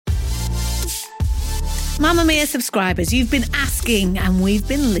Mamma Mia subscribers, you've been asking and we've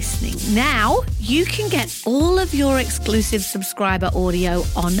been listening. Now you can get all of your exclusive subscriber audio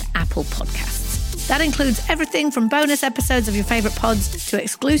on Apple Podcasts. That includes everything from bonus episodes of your favourite pods to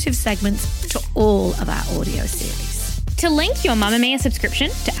exclusive segments to all of our audio series. To link your Mamma Mia subscription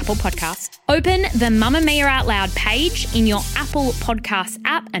to Apple Podcasts, open the Mamma Mia Out Loud page in your Apple Podcasts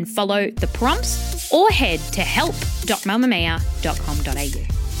app and follow the prompts, or head to help.mamamia.com.au.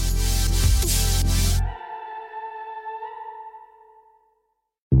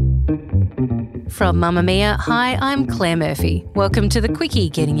 From Mamma Mia, hi, I'm Claire Murphy. Welcome to the Quickie,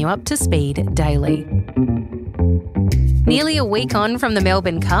 getting you up to speed daily. Nearly a week on from the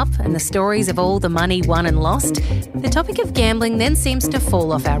Melbourne Cup and the stories of all the money won and lost, the topic of gambling then seems to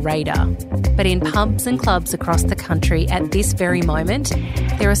fall off our radar. But in pubs and clubs across the country at this very moment,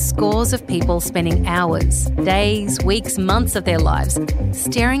 there are scores of people spending hours, days, weeks, months of their lives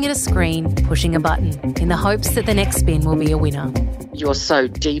staring at a screen, pushing a button, in the hopes that the next spin will be a winner. You're so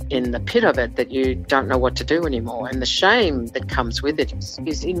deep in the pit of it that you don't know what to do anymore. And the shame that comes with it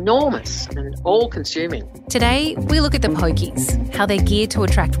is enormous and all-consuming. Today, we look at the Pokies, how they're geared to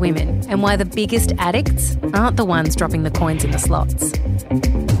attract women, and why the biggest addicts aren't the ones dropping the coins in the slots.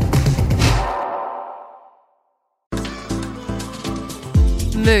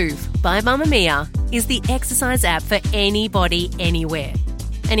 Move by Mamma Mia is the exercise app for anybody, anywhere.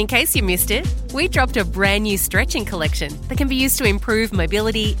 And in case you missed it, we dropped a brand new stretching collection that can be used to improve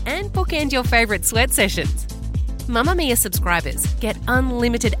mobility and bookend your favourite sweat sessions. Mamma Mia subscribers get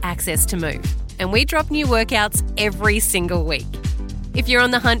unlimited access to Move, and we drop new workouts every single week. If you're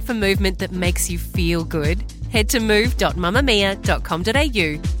on the hunt for movement that makes you feel good, head to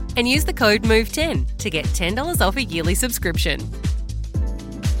move.mamamia.com.au and use the code MOVE10 to get $10 off a yearly subscription.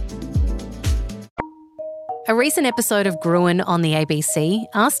 A recent episode of Gruen on the ABC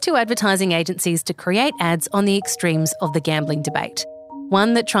asked two advertising agencies to create ads on the extremes of the gambling debate.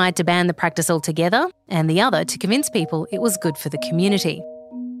 One that tried to ban the practice altogether, and the other to convince people it was good for the community.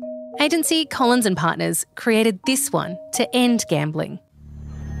 Agency Collins & Partners created this one to end gambling.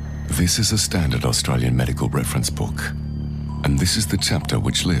 This is a standard Australian medical reference book, and this is the chapter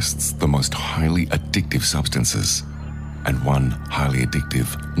which lists the most highly addictive substances and one highly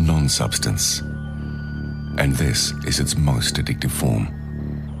addictive non-substance. And this is its most addictive form.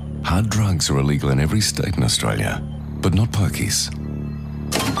 Hard drugs are illegal in every state in Australia, but not pokies.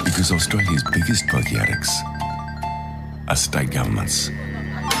 Because Australia's biggest pokey addicts are state governments.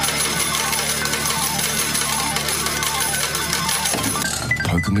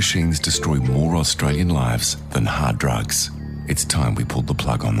 Poker machines destroy more Australian lives than hard drugs. It's time we pulled the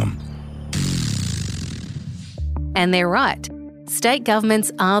plug on them. And they're right. State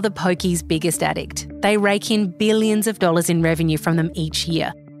governments are the pokies' biggest addict. They rake in billions of dollars in revenue from them each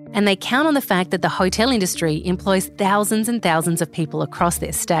year. And they count on the fact that the hotel industry employs thousands and thousands of people across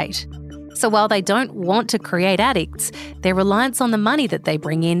their state. So while they don't want to create addicts, their reliance on the money that they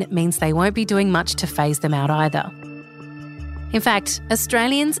bring in means they won't be doing much to phase them out either. In fact,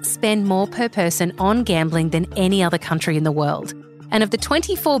 Australians spend more per person on gambling than any other country in the world. And of the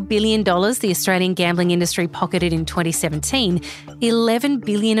 $24 billion the Australian gambling industry pocketed in 2017, $11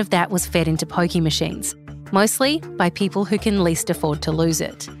 billion of that was fed into pokie machines, mostly by people who can least afford to lose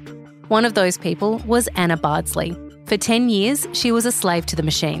it. One of those people was Anna Bardsley. For 10 years, she was a slave to the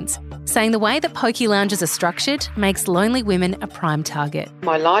machines, saying the way that pokie lounges are structured makes lonely women a prime target.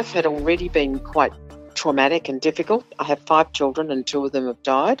 My life had already been quite traumatic and difficult. I have 5 children and 2 of them have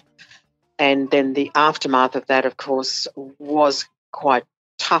died. And then the aftermath of that, of course, was quite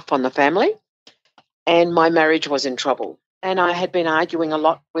tough on the family, and my marriage was in trouble. And I had been arguing a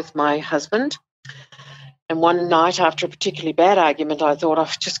lot with my husband, and one night after a particularly bad argument, I thought,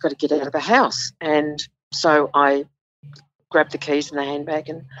 I've just got to get out of the house. And so I grabbed the keys and the handbag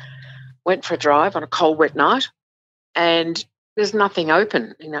and went for a drive on a cold, wet night, and there's nothing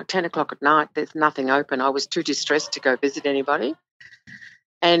open. 10 o'clock at night, there's nothing open. I was too distressed to go visit anybody.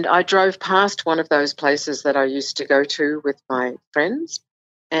 And I drove past one of those places that I used to go to with my friends,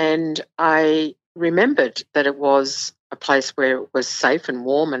 and I remembered that it was a place where it was safe and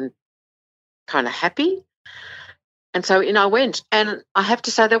warm and kind of happy. And so in I went, and I have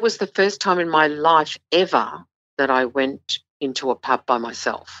to say that was the first time in my life ever that I went into a pub by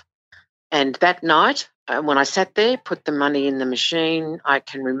myself. And that night, when I sat there, put the money in the machine, I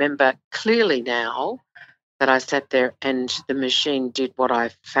can remember clearly now that I sat there and the machine did what I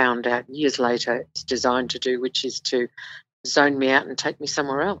found out years later it's designed to do, which is to zone me out and take me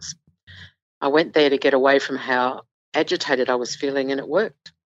somewhere else. I went there to get away from how agitated I was feeling, and it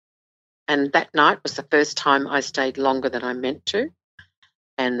worked. And that night was the first time I stayed longer than I meant to.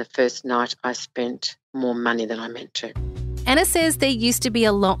 and the first night I spent more money than I meant to. Anna says there used to be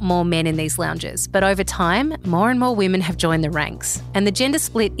a lot more men in these lounges, but over time, more and more women have joined the ranks, and the gender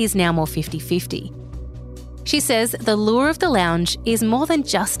split is now more 50-50. She says the lure of the lounge is more than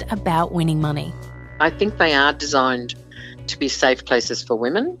just about winning money. I think they are designed to be safe places for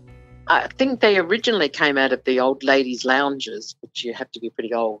women. I think they originally came out of the old ladies' lounges, which you have to be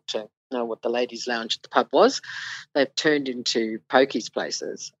pretty old to know what the ladies' lounge at the pub was. They've turned into Pokies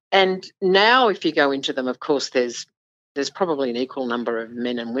places. And now if you go into them, of course, there's probably an equal number of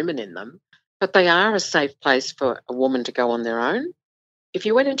men and women in them, but they are a safe place for a woman to go on their own. If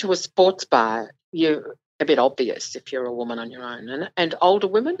you went into a sports bar, you're a bit obvious if you're a woman on your own. And older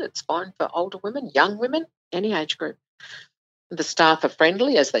women, it's fine for older women, young women, any age group. The staff are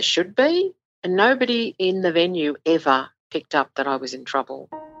friendly, as they should be, and nobody in the venue ever picked up that I was in trouble.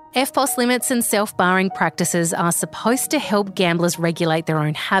 FPOS limits and self-barring practices are supposed to help gamblers regulate their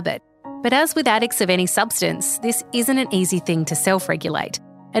own habit. But as with addicts of any substance, this isn't an easy thing to self-regulate.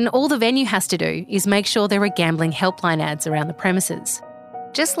 And all the venue has to do is make sure there are gambling helpline ads around the premises.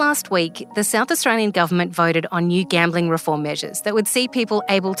 Just last week, the South Australian government voted on new gambling reform measures that would see people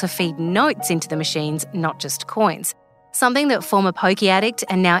able to feed notes into the machines, not just coins. Something that former pokey addict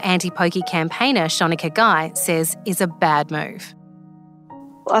and now anti-pokey campaigner Shonika Guy says is a bad move.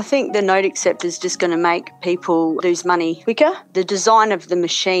 I think the note acceptor is just going to make people lose money quicker. The design of the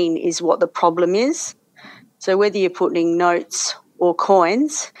machine is what the problem is. So whether you're putting notes or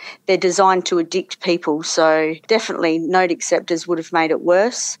coins, they're designed to addict people. So definitely note acceptors would have made it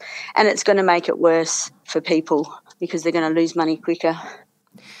worse, and it's going to make it worse for people because they're going to lose money quicker.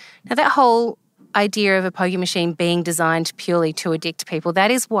 Now that whole idea of a poker machine being designed purely to addict people, that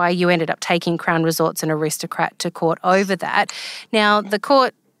is why you ended up taking Crown Resorts and Aristocrat to court over that. Now, the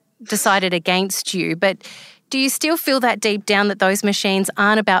court decided against you, but do you still feel that deep down that those machines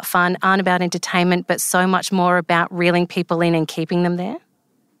aren't about fun, aren't about entertainment, but so much more about reeling people in and keeping them there?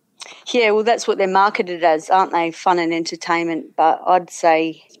 Yeah, well, that's what they're marketed as, aren't they? Fun and entertainment. But I'd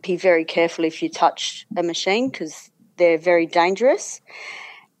say be very careful if you touch a machine because they're very dangerous.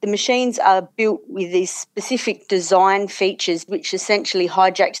 The machines are built with these specific design features which essentially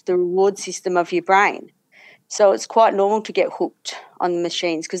hijack the reward system of your brain. So it's quite normal to get hooked on the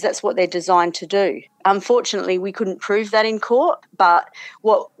machines because that's what they're designed to do. Unfortunately, we couldn't prove that in court, but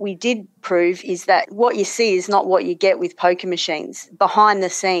what we did prove is that what you see is not what you get with poker machines. Behind the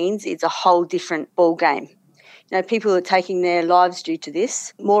scenes, it's a whole different ballgame. You know, people are taking their lives due to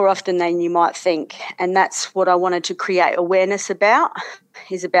this more often than you might think, and that's what I wanted to create awareness about,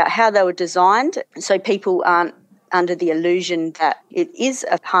 is about how they were designed so people aren't under the illusion that it is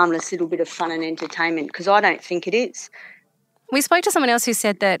a harmless little bit of fun and entertainment, because I don't think it is. We spoke to someone else who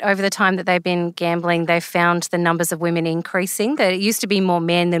said that over the time that they've been gambling, they've found the numbers of women increasing, that it used to be more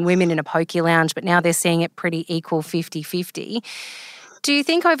men than women in a pokie lounge, but now they're seeing it pretty equal 50-50. Do you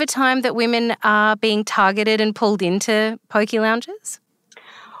think over time that women are being targeted and pulled into pokie lounges?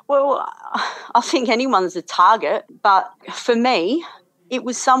 Well, I think anyone's a target, but for me, it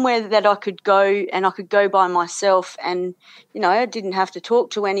was somewhere that I could go and I could go by myself and, you know, I didn't have to talk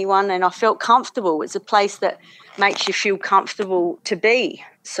to anyone and I felt comfortable. It's a place that makes you feel comfortable to be.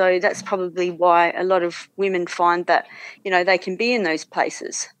 So that's probably why a lot of women find that, you know, they can be in those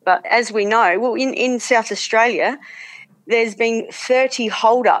places. But as we know, well, in South Australia, there's been 30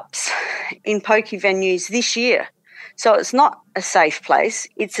 hold-ups in pokie venues this year. So it's not a safe place.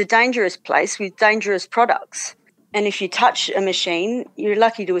 It's a dangerous place with dangerous products. And if you touch a machine, you're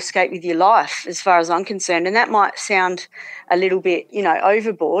lucky to escape with your life, as far as I'm concerned. And that might sound a little bit, you know,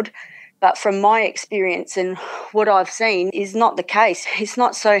 overboard, but from my experience and what I've seen is not the case. It's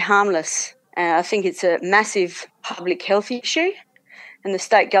not so harmless. I think it's a massive public health issue. And the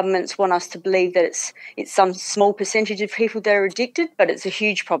state governments want us to believe that it's some small percentage of people that are addicted, but it's a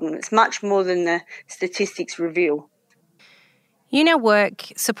huge problem. It's much more than the statistics reveal. You now work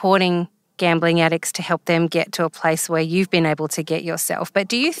supporting gambling addicts to help them get to a place where you've been able to get yourself. But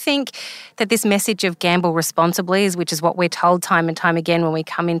do you think that this message of gamble responsibly, which is what we're told time and time again when we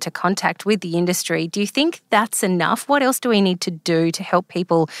come into contact with the industry, do you think that's enough? What else do we need to do to help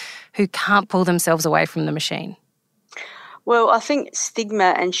people who can't pull themselves away from the machine? Well, I think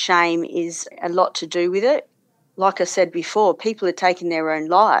stigma and shame is a lot to do with it. Like I said before, people are taking their own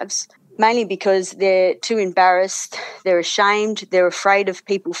lives, mainly because they're too embarrassed, they're ashamed, they're afraid of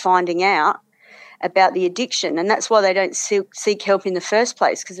people finding out about the addiction. And that's why they don't seek help in the first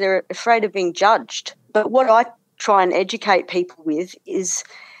place, because they're afraid of being judged. But what I try and educate people with is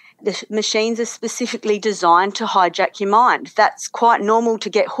The machines are specifically designed to hijack your mind. That's quite normal to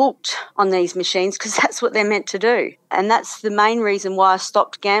get hooked on these machines because that's what they're meant to do. And that's the main reason why I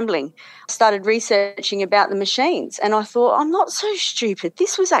stopped gambling. I started researching about the machines and I thought, I'm not so stupid.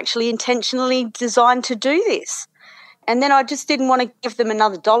 This was actually intentionally designed to do this. And then I just didn't want to give them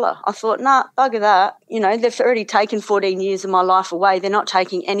another dollar. I thought, nah, bugger that. You know, they've already taken 14 years of my life away. They're not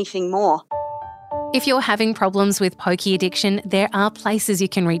taking anything more. If you're having problems with pokey addiction, there are places you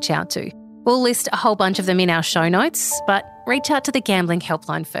can reach out to. We'll list a whole bunch of them in our show notes, but reach out to the gambling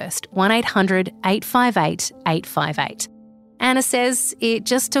helpline first, 1800 858 858. Anna says it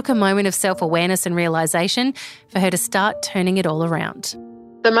just took a moment of self-awareness and realisation for her to start turning it all around.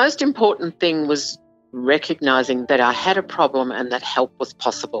 The most important thing was recognising that I had a problem and that help was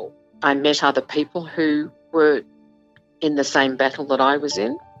possible. I met other people who were in the same battle that I was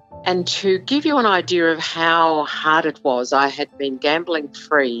in. And to give you an idea of how hard it was, I had been gambling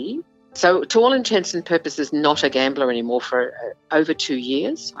free. So to all intents and purposes, not a gambler anymore for over 2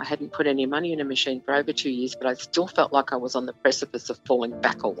 years. I hadn't put any money in a machine for over 2 years, but I still felt like I was on the precipice of falling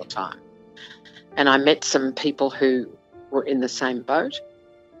back all the time. And I met some people who were in the same boat.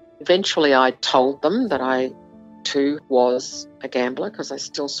 Eventually, I told them that I too was a gambler because I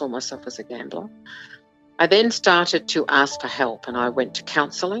still saw myself as a gambler. I then started to ask for help and I went to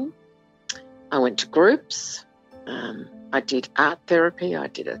counselling. I went to groups. I did art therapy. I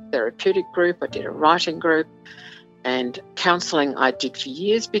did a therapeutic group. I did a writing group. And counselling I did for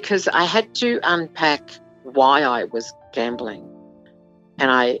years because I had to unpack why I was gambling. And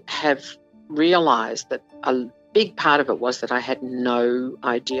I have realised that a big part of it was that I had no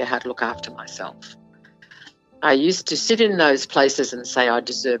idea how to look after myself. I used to sit in those places and say I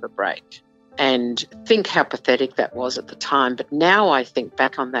deserve a break and think how pathetic that was at the time. But now I think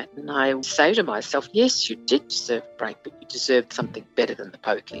back on that and I say to myself, yes, you did deserve a break, but you deserved something better than the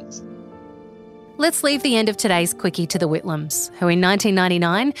Pokies. Let's leave the end of today's quickie to the Whitlams, who in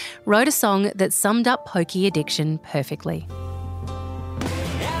 1999 wrote a song that summed up pokey addiction perfectly.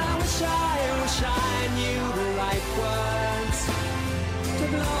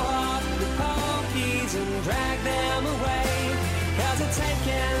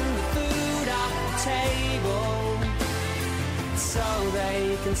 So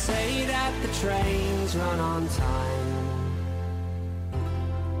they can say that the trains run on time.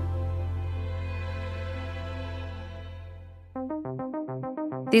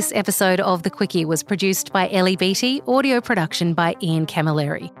 This episode of The Quickie was produced by Ellie Beattie, audio production by Ian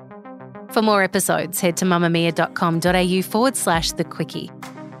Camilleri. For more episodes, head to mamamia.com.au/The Quickie.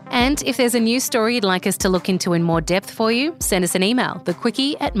 And if there's a news story you'd like us to look into in more depth for you, send us an email,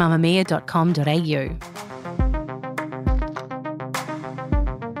 thequickie@mamamia.com.au.